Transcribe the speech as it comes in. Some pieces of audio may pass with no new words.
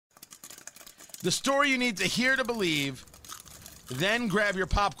The story you need to hear to believe, then grab your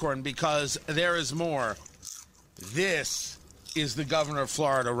popcorn because there is more. This is the governor of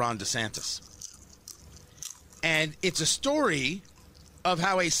Florida, Ron DeSantis. And it's a story of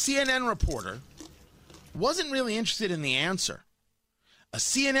how a CNN reporter wasn't really interested in the answer. A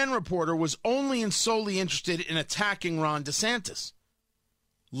CNN reporter was only and solely interested in attacking Ron DeSantis.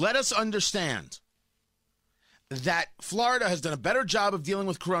 Let us understand that Florida has done a better job of dealing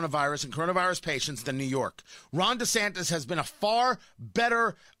with coronavirus and coronavirus patients than New York. Ron DeSantis has been a far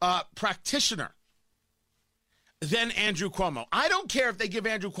better practitioner than Andrew Cuomo. I don't care if they give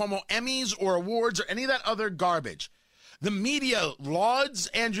Andrew Cuomo Emmys or awards or any of that other garbage. The media lauds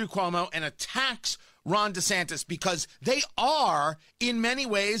Andrew Cuomo and attacks Ron DeSantis because they are, in many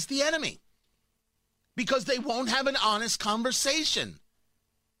ways, the enemy. Because they won't have an honest conversation.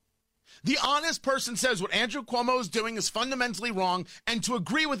 The honest person says what Andrew Cuomo is doing is fundamentally wrong, and to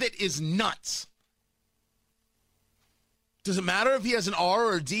agree with it is nuts. Does it matter if he has an R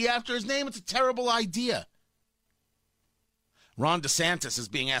or a D after his name? It's a terrible idea. Ron DeSantis is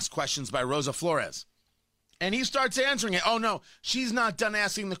being asked questions by Rosa Flores. And he starts answering it. Oh, no, she's not done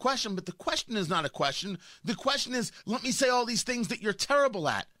asking the question, but the question is not a question. The question is, let me say all these things that you're terrible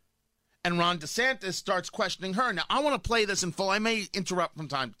at. And Ron DeSantis starts questioning her. Now, I want to play this in full. I may interrupt from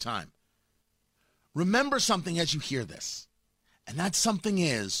time to time. Remember something as you hear this, and that something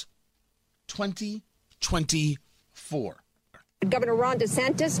is 2024. Governor Ron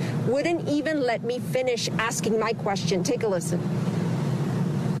DeSantis wouldn't even let me finish asking my question. Take a listen.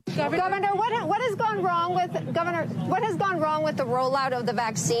 Governor, what has gone wrong with the rollout of the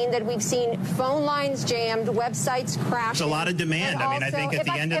vaccine that we've seen phone lines jammed, websites crashed? There's a lot of demand. I mean, I think at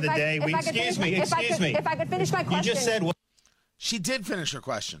the end of the day, excuse me. If I could finish my question. You just said what? She did finish her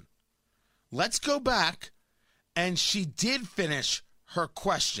question. Let's go back, and she did finish her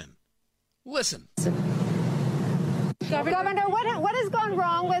question. Listen. Governor, what has gone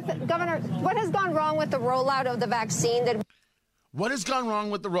wrong with the rollout of the vaccine that? What has gone wrong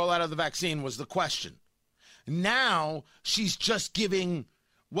with the rollout of the vaccine was the question. Now she's just giving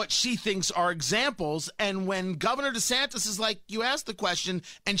what she thinks are examples, and when Governor DeSantis is like, you asked the question,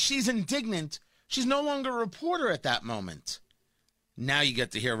 and she's indignant, she's no longer a reporter at that moment. Now you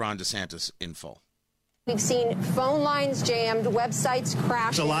get to hear Ron DeSantis in full. We've seen phone lines jammed, websites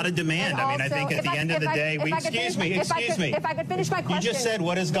crashed. There's a lot of demand. I mean, I think at the end of the day, excuse me. If I could finish my question. You just said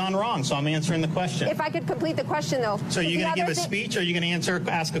what has gone wrong, so I'm answering the question. If I could complete the question, though. So you're going to give a speech, or you're going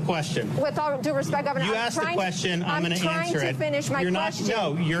to ask a question? With all due respect, Governor, you asked the question. I'm going to answer it. I'm trying to finish my question.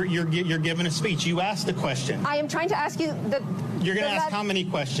 No, you're giving a speech. You asked a question. I am trying to ask you the. You're going to ask how many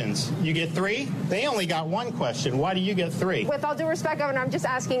questions? You get 3? They only got 1 question. Why do you get 3? With all due respect, Governor, I'm just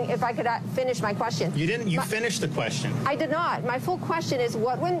asking if I could finish my question. You didn't. You finished the question. I did not. My full question is,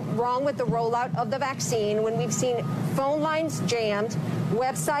 what went wrong with the rollout of the vaccine when we've seen phone lines jammed,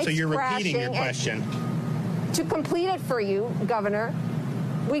 websites crashing? So you're repeating your question. To complete it for you, Governor,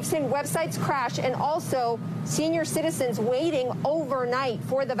 we've seen websites crash and also senior citizens waiting overnight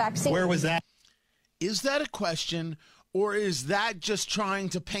for the vaccine. Where was that? Is that a question? Or is that just trying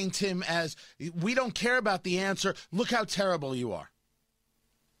to paint him as, we don't care about the answer, look how terrible you are?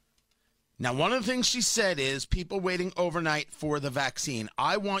 Now, one of the things she said is people waiting overnight for the vaccine.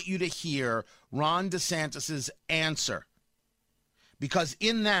 I want you to hear Ron DeSantis's answer. Because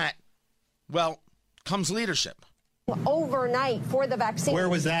in that, well, comes leadership. Overnight for the vaccine. Where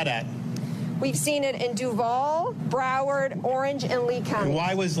was that at? We've seen it in Duval, Broward, Orange, and Lee County. And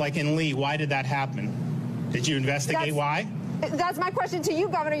why was, like in Lee, why did that happen? Did you investigate why? That's my question to you,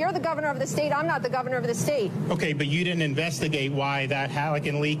 Governor. You're the governor of the state. I'm not the governor of the state. Okay, but you didn't investigate why that, like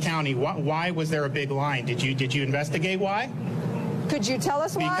in Lee County, why was there a big line? Did you investigate why? Could you tell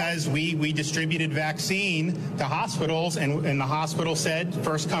us why? Because we distributed vaccine to hospitals, and the hospital said,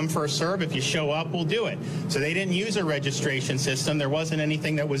 first come, first serve. If you show up, we'll do it. So they didn't use a registration system. There wasn't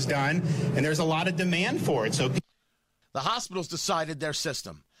anything that was done, and there's a lot of demand for it. So the hospitals decided their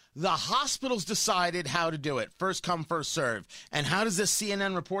system. The hospitals decided how to do it. First come, first serve. And how does this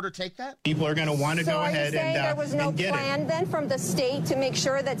CNN reporter take that? People are going to want to go ahead and get it. So are you saying there was no plan then from the state to make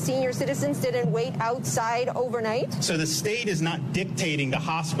sure that senior citizens didn't wait outside overnight? So the state is not dictating to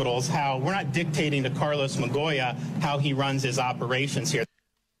hospitals we're not dictating to Carlos Magoya how he runs his operations here.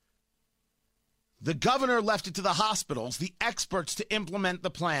 The governor left it to the hospitals, the experts, to implement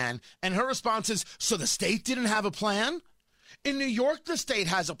the plan. And her response is, so the state didn't have a plan? In New York, the state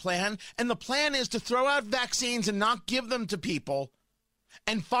has a plan, and the plan is to throw out vaccines and not give them to people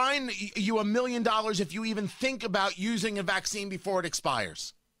and fine you $1 million if you even think about using a vaccine before it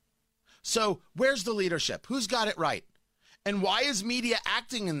expires. So where's the leadership? Who's got it right? And why is media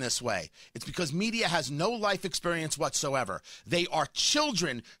acting in this way? It's because media has no life experience whatsoever. They are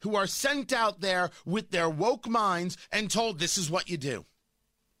children who are sent out there with their woke minds and told this is what you do.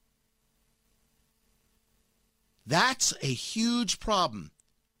 That's a huge problem.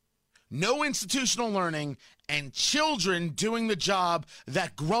 No institutional learning and children doing the job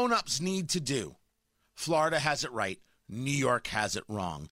that grown-ups need to do. Florida has it right. New York has it wrong.